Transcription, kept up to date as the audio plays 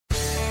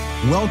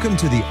Welcome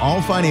to the All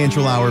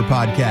Financial Hour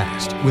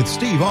podcast with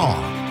Steve All.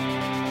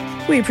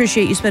 We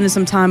appreciate you spending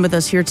some time with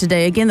us here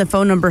today. Again, the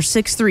phone number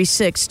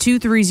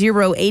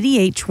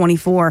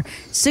 636-230-8824,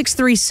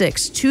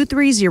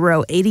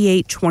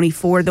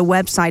 636-230-8824. The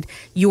website,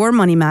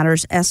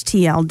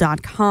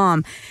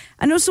 yourmoneymattersstl.com.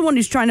 I know someone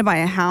who's trying to buy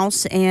a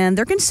house, and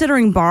they're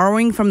considering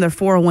borrowing from their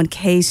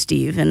 401k,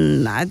 Steve.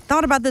 And I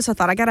thought about this. I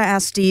thought, I got to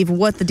ask Steve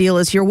what the deal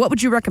is here. What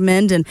would you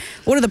recommend, and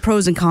what are the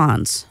pros and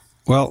cons?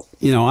 Well,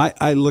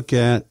 I look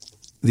at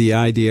the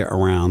idea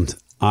around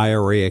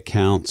IRA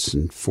accounts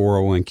and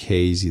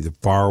 401ks, either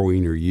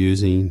borrowing or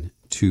using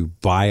to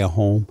buy a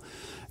home,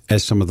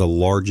 as some of the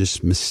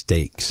largest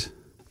mistakes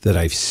that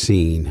I've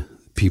seen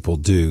people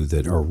do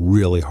that are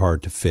really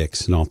hard to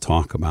fix. And I'll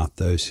talk about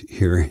those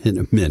here in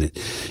a minute.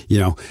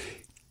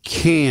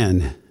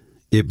 Can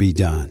it be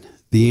done?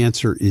 The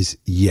answer is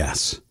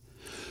yes.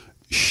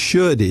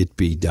 Should it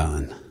be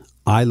done?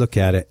 I look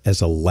at it as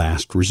a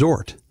last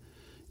resort.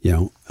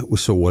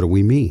 So what do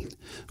we mean?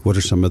 What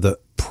are some of the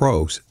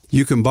pros?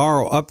 You can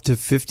borrow up to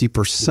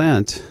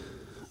 50%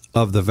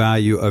 of the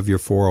value of your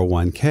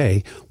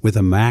 401k with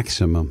a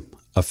maximum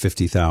of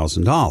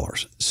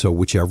 $50,000. So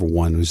whichever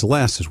one is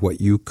less is what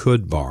you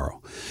could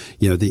borrow.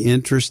 The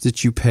interest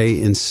that you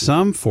pay in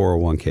some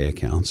 401k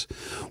accounts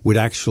would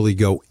actually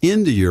go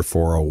into your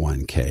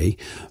 401k,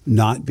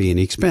 not be an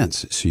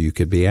expense. So you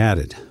could be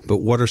added. But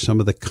what are some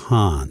of the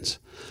cons?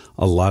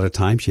 A lot of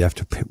times you have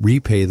to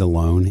repay the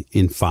loan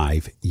in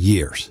 5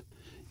 years.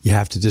 You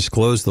have to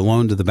disclose the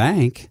loan to the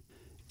bank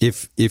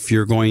if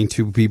you're going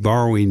to be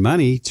borrowing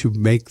money to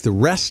make the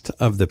rest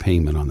of the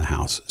payment on the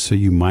house. So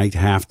you might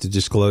have to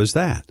disclose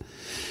that.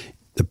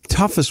 The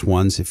toughest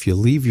ones, if you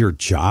leave your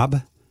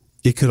job,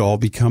 it could all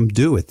become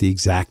due at the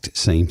exact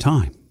same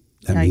time.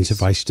 That means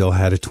if I still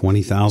had a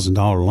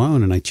 $20,000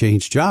 loan and I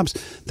changed jobs,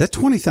 that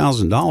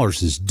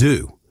 $20,000 is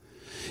due.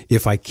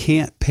 If I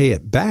can't pay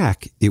it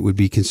back, it would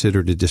be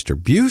considered a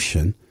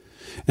distribution,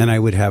 and I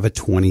would have a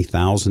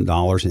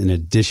 $20,000 in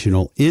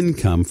additional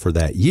income for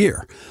that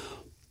year.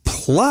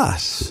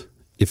 Plus,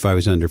 if I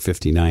was under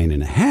 59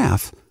 and a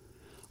half,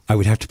 I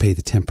would have to pay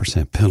the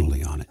 10%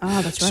 penalty on it.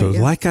 Oh, that's right. So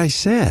like I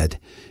said,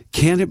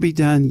 can it be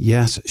done?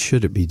 Yes.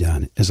 Should it be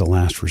done as a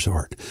last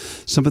resort?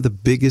 Some of the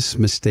biggest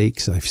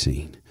mistakes I've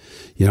seen.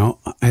 I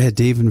had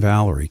Dave and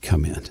Valerie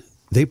come in.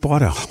 They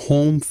bought a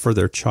home for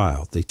their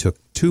child. They took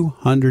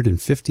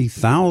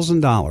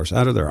 $250,000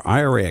 out of their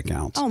IRA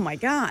accounts. Oh, my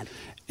God.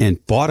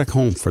 And bought a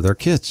home for their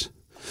kids.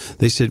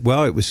 They said,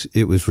 well, it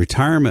was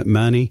retirement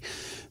money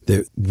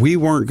that we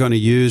weren't going to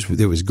use.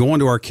 It was going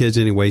to our kids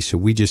anyway, so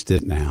we just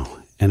did it now.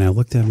 And I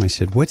looked at him, I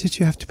said, what did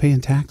you have to pay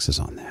in taxes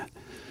on that?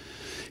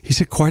 He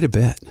said, quite a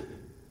bit.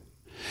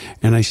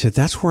 And I said,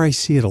 that's where I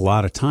see it a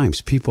lot of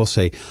times. People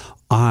say,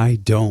 I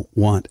don't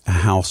want a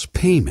house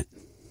payment.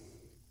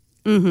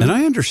 Mm-hmm. And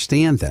I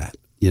understand that.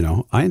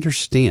 I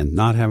understand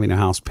not having a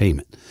house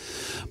payment.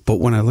 But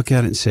when I look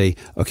at it and say,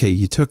 okay,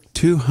 you took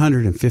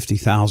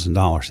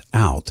 $250,000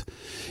 out,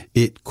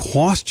 it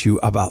cost you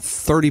about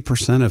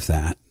 30% of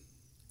that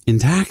in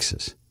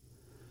taxes.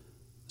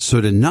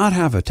 So to not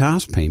have a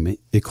house payment,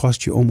 it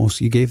cost you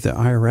you gave the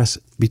IRS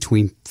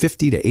between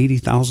 $50,000 to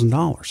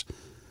 $80,000.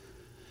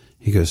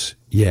 He goes,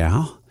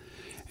 yeah.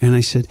 And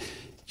I said,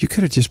 you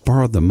could have just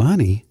borrowed the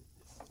money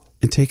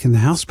and taken the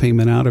house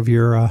payment out of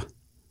your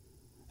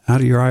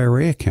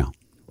IRA account.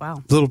 Wow.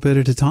 A little bit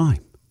at a time.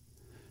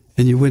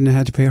 And you wouldn't have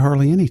had to pay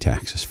hardly any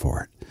taxes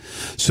for it.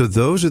 So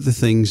those are the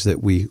things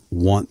that we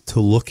want to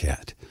look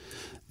at.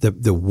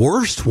 The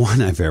worst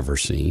one I've ever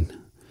seen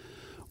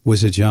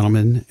was a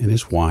gentleman and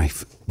his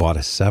wife bought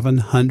a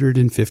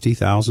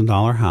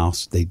 $750,000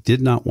 house. They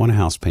did not want a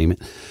house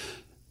payment.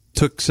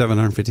 Took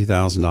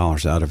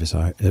 $750,000 out of his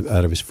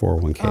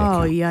 401k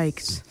account. Oh,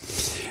 yikes.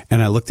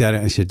 And I looked at it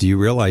and I said, do you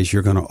realize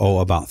you're going to owe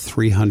about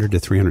 $300,000 to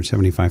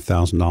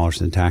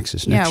 $375,000 in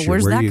taxes next year?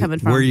 Where's that coming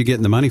from? Where are you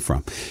getting the money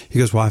from? He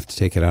goes, well, I have to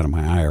take it out of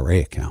my IRA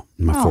account,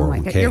 my 401k my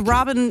God. account. You're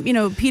robbing,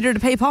 Peter to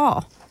pay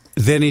Paul.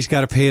 Then he's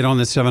got to pay it on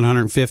the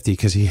 $750,000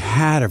 because he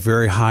had a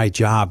very high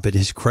job, but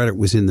his credit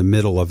was in the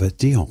middle of a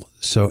deal.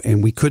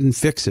 And we couldn't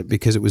fix it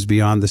because it was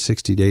beyond the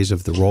 60 days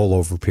of the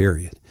rollover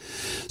period.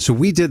 So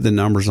we did the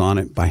numbers on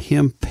it. By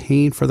him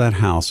paying for that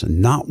house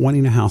and not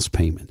wanting a house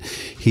payment,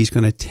 he's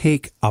going to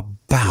take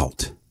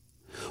about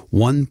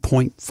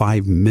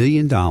 $1.5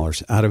 million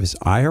out of his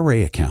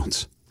IRA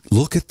accounts.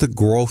 Look at the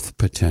growth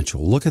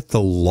potential. Look at the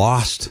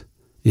lost,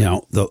 the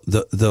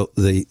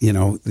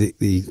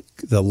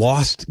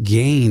lost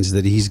gains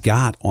that he's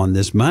got on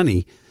this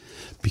money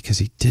because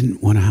he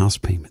didn't want a house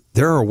payment.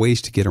 There are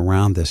ways to get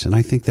around this, and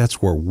I think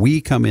that's where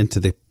we come into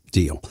the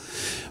deal.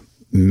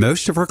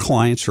 Most of our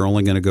clients are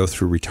only going to go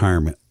through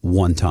retirement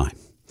one time.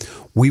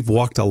 We've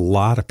walked a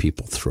lot of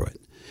people through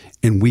it,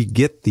 and we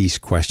get these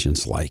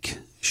questions like,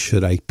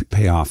 should I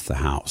pay off the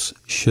house?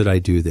 Should I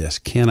do this?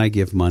 Can I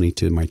give money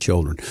to my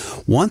children?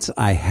 Once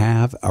I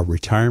have a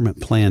retirement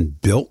plan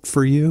built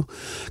for you,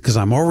 because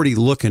I'm already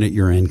looking at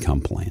your income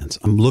plans,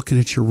 I'm looking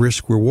at your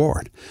risk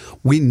reward.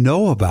 We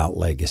know about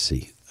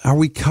legacy. Are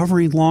we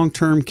covering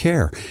long-term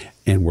care?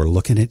 And we're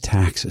looking at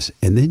taxes.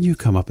 And then you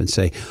come up and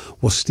say,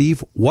 well,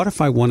 Steve, what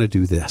if I want to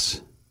do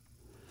this?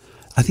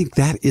 I think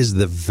that is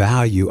the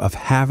value of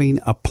having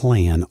a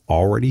plan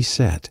already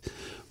set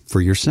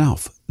for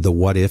yourself. The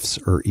what ifs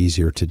are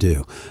easier to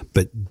do.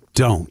 But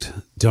don't.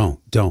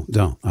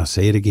 I'll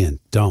say it again.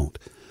 Don't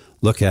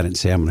look at it and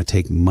say, I'm going to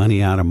take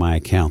money out of my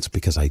accounts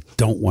because I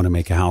don't want to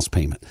make a house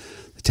payment.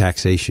 The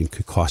taxation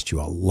could cost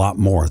you a lot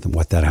more than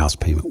what that house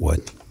payment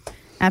would.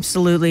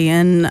 Absolutely.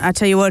 And I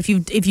tell you what,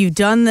 if you've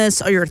done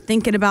this or you're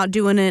thinking about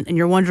doing it and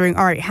you're wondering,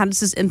 all right, how does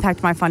this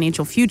impact my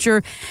financial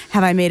future?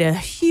 Have I made a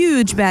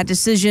huge bad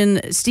decision?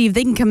 Steve,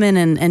 they can come in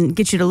and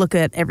get you to look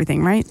at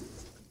everything, right?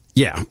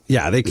 Yeah,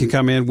 they can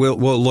come in. We'll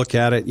look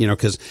at it,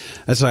 because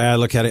that's why I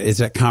look at it. Is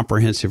that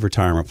comprehensive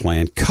retirement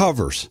plan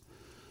covers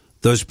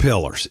those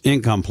pillars: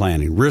 income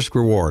planning, risk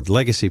reward,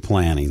 legacy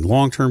planning,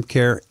 long-term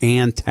care,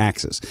 and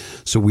taxes.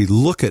 So we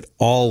look at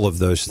all of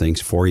those things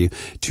for you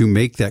to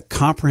make that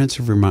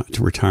comprehensive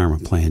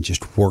retirement plan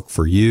just work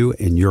for you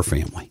and your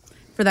family.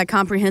 For that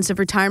comprehensive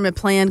retirement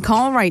plan,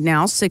 call right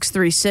now,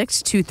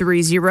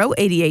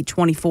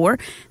 636-230-8824.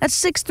 That's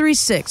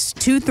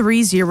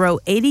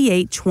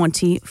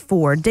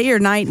 636-230-8824. Day or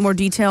night, more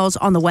details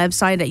on the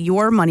website at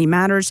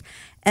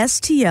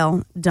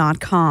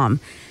yourmoneymattersstl.com.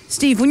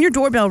 Steve, when your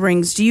doorbell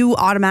rings, do you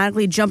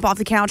automatically jump off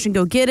the couch and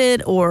go get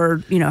it?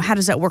 Or, how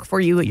does that work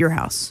for you at your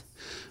house?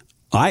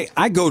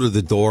 I go to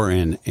the door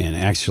and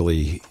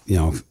actually,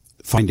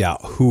 find out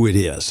who it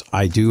is.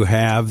 I do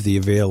have the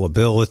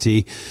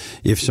availability.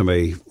 If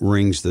somebody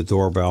rings the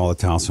doorbell at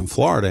Towson,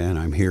 Florida, and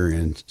I'm here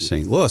in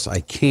St. Louis, I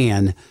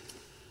can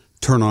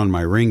turn on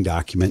my Ring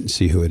document and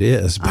see who it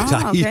is. But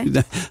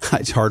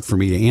it's hard for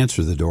me to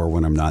answer the door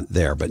when I'm not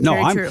there. But no,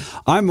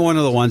 I'm one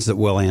of the ones that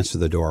will answer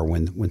the door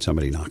when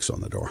somebody knocks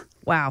on the door.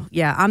 Wow.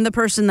 Yeah. I'm the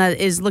person that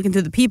is looking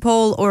through the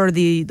peephole or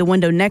the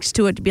window next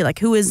to it to be like,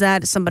 who is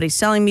that? Is somebody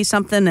selling me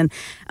something? And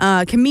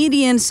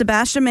comedian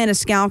Sebastian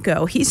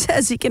Maniscalco, he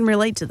says he can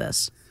relate to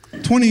this.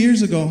 20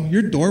 years ago,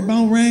 your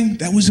doorbell rang.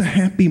 That was a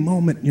happy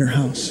moment in your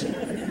house.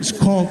 It's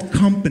called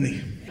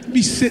company. You'd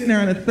be sitting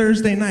there on a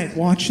Thursday night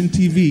watching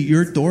TV.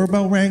 Your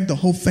doorbell rang. The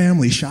whole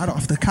family shot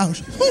off the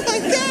couch. Oh, my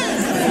God.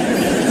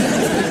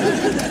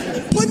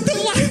 Put the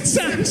lights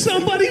on.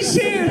 Somebody's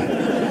here.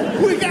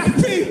 We got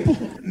people.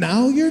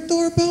 Now your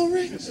doorbell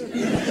rings? All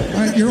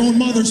right, your own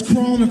mother's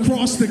crawling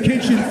across the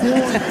kitchen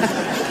floor.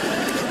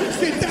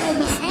 Get down,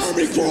 my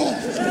army crawl.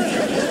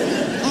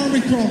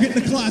 Army crawl, get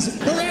in the closet.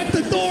 They're at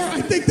the door.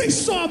 I think they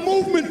saw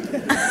movement.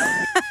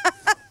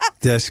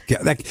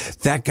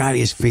 That guy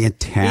is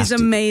fantastic. He's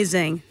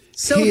amazing.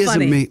 So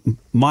funny.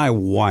 My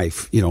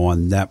wife,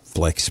 on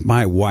Netflix,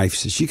 my wife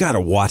says, you got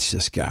to watch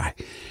this guy.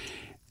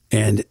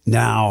 And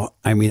now,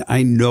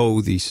 I know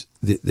the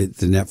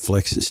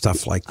Netflix and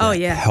stuff like that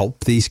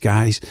help these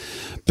guys,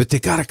 but they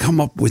got to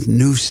come up with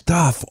new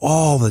stuff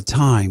all the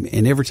time.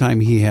 And every time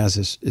he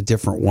has a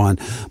different one,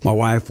 my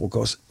wife will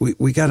go,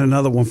 we got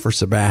another one for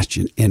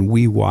Sebastian. And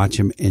we watch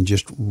him and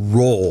just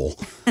roll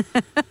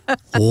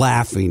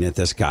laughing at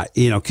this guy,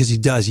 because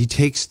he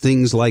takes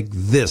things like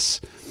this,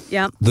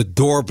 the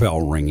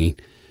doorbell ringing,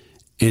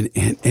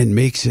 and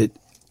makes it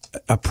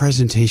a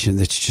presentation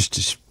that's just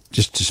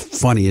as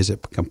funny as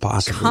it can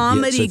possibly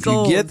Comedy get. So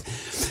gold.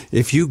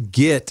 If you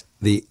get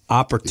the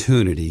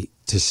opportunity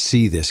to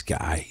see this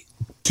guy,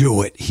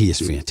 do it. He is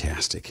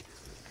fantastic.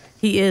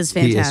 He is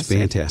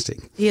fantastic.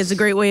 He has a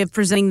great way of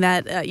presenting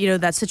that,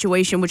 that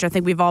situation, which I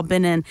think we've all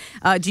been in.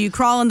 Do you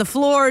crawl on the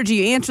floor? Do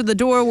you answer the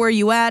door? Where are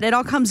you at? It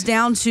all comes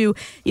down to,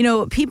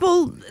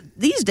 people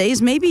these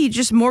days maybe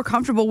just more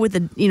comfortable with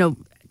the,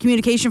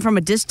 communication from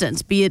a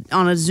distance, be it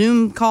on a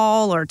Zoom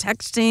call or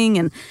texting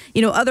and,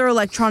 other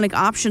electronic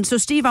options. So,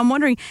 Steve, I'm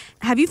wondering,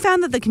 have you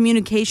found that the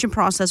communication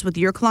process with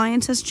your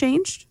clients has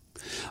changed?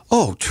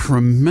 Oh,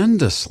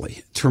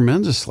 tremendously.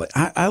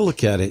 I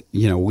look at it,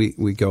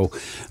 we go,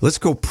 let's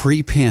go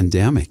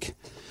pre-pandemic.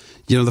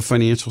 The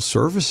financial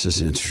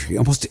services industry,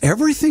 almost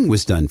everything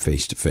was done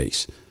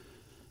face-to-face.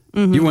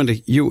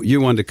 Mm-hmm. You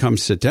wanted to come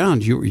sit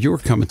down, you were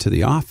coming to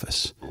the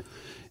office.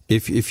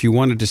 If you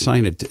wanted to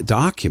sign a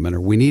document or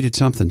we needed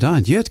something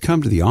done, you had to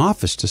come to the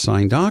office to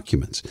sign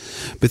documents.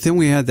 But then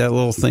we had that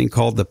little thing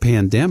called the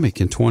pandemic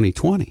in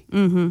 2020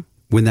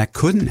 when that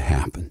couldn't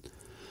happen.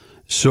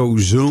 So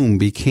Zoom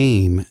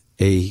became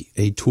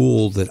a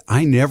tool that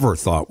I never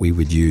thought we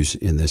would use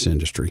in this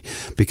industry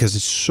because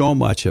it's so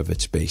much of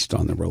it's based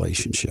on the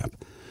relationship.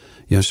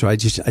 So I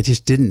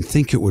just didn't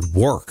think it would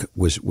work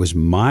was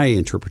my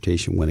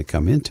interpretation when it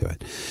come into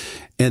it.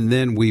 And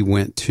then we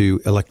went to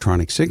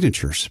electronic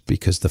signatures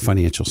because the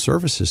financial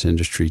services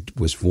industry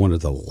was one of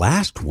the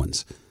last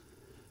ones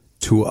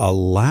to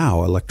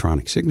allow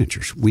electronic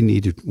signatures. We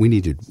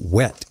needed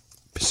wet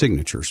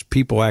signatures.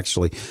 People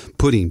actually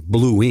putting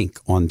blue ink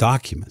on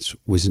documents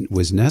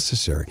was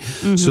necessary.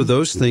 Mm-hmm. So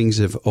those things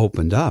have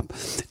opened up.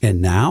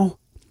 And now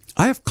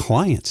I have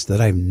clients that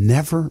I've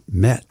never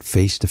met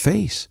face to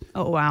face.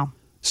 Oh, wow.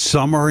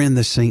 Some are in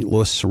the St.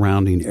 Louis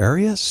surrounding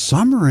area.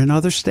 Some are in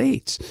other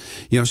states.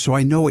 So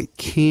I know it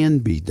can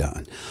be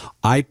done.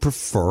 I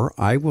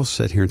will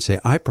sit here and say,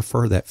 I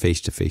prefer that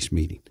face-to-face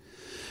meeting.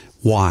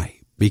 Why?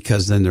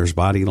 Because then there's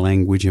body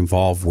language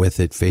involved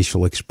with it.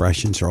 Facial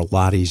expressions are a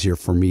lot easier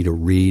for me to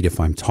read if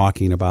I'm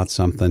talking about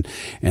something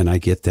and I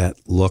get that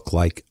look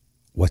like,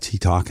 what's he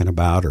talking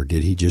about? Or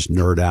did he just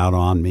nerd out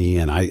on me?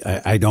 And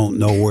I don't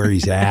know where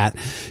he's at,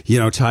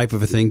 type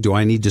of a thing. Do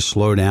I need to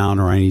slow down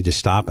or I need to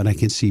stop? And I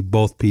can see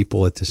both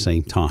people at the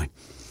same time.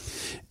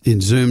 In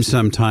Zoom,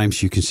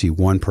 sometimes you can see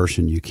one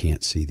person, you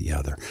can't see the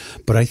other.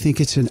 But I think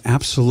it's an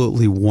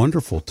absolutely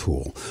wonderful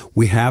tool.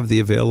 We have the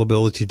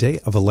availability today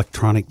of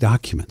electronic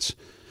documents.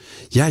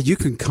 Yeah, you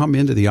can come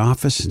into the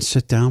office and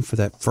sit down for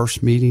that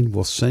first meeting.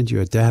 We'll send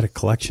you a data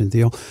collection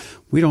deal.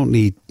 We don't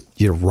need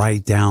you to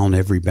write down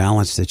every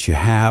balance that you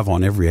have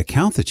on every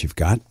account that you've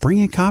got. Bring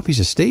in copies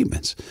of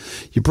statements.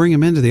 You bring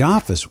them into the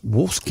office,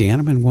 we'll scan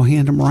them and we'll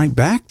hand them right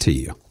back to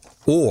you.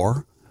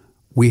 Or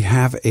we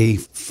have a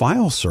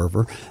file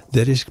server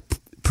that is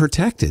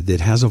protected,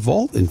 that has a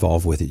vault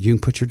involved with it. You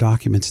can put your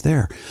documents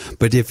there.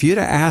 But if you'd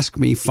have asked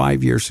me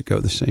 5 years ago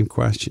the same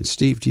question,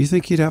 Steve, do you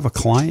think you'd have a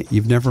client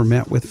you've never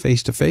met with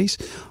face-to-face?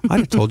 I'd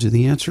have told you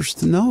the answer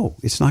is no.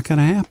 It's not going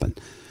to happen.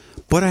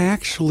 But I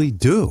actually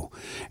do.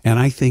 And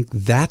I think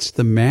that's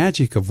the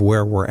magic of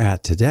where we're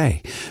at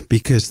today,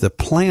 because the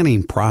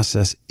planning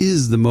process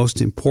is the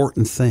most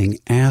important thing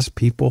as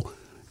people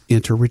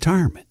enter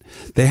retirement.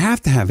 They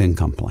have to have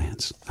income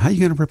plans. How are you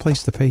going to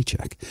replace the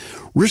paycheck?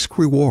 Risk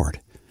reward.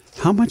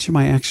 How much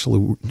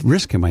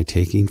risk am I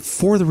taking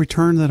for the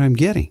return that I'm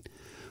getting?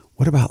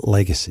 What about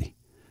legacy?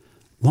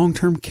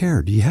 Long-term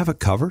care. Do you have it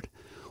covered?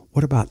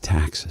 What about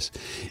taxes?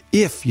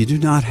 If you do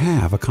not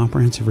have a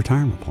comprehensive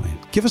retirement plan,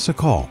 give us a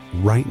call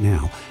right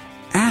now.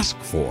 Ask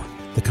for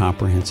the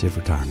comprehensive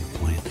retirement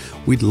plan.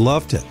 We'd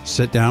love to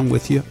sit down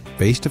with you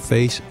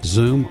face-to-face,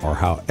 Zoom, or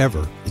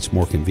however it's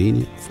more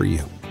convenient for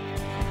you.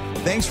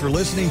 Thanks for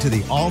listening to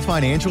the All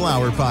Financial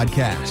Hour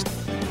podcast.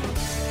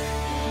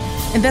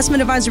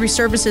 Investment advisory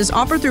services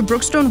offered through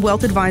Brookstone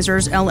Wealth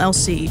Advisors,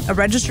 LLC, a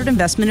registered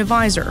investment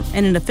advisor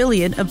and an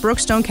affiliate of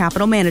Brookstone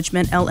Capital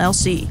Management,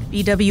 LLC.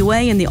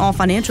 BWA and the All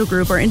Financial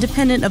Group are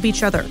independent of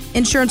each other.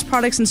 Insurance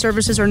products and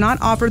services are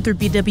not offered through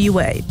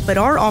BWA, but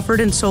are offered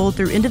and sold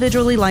through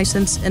individually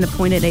licensed and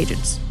appointed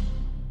agents.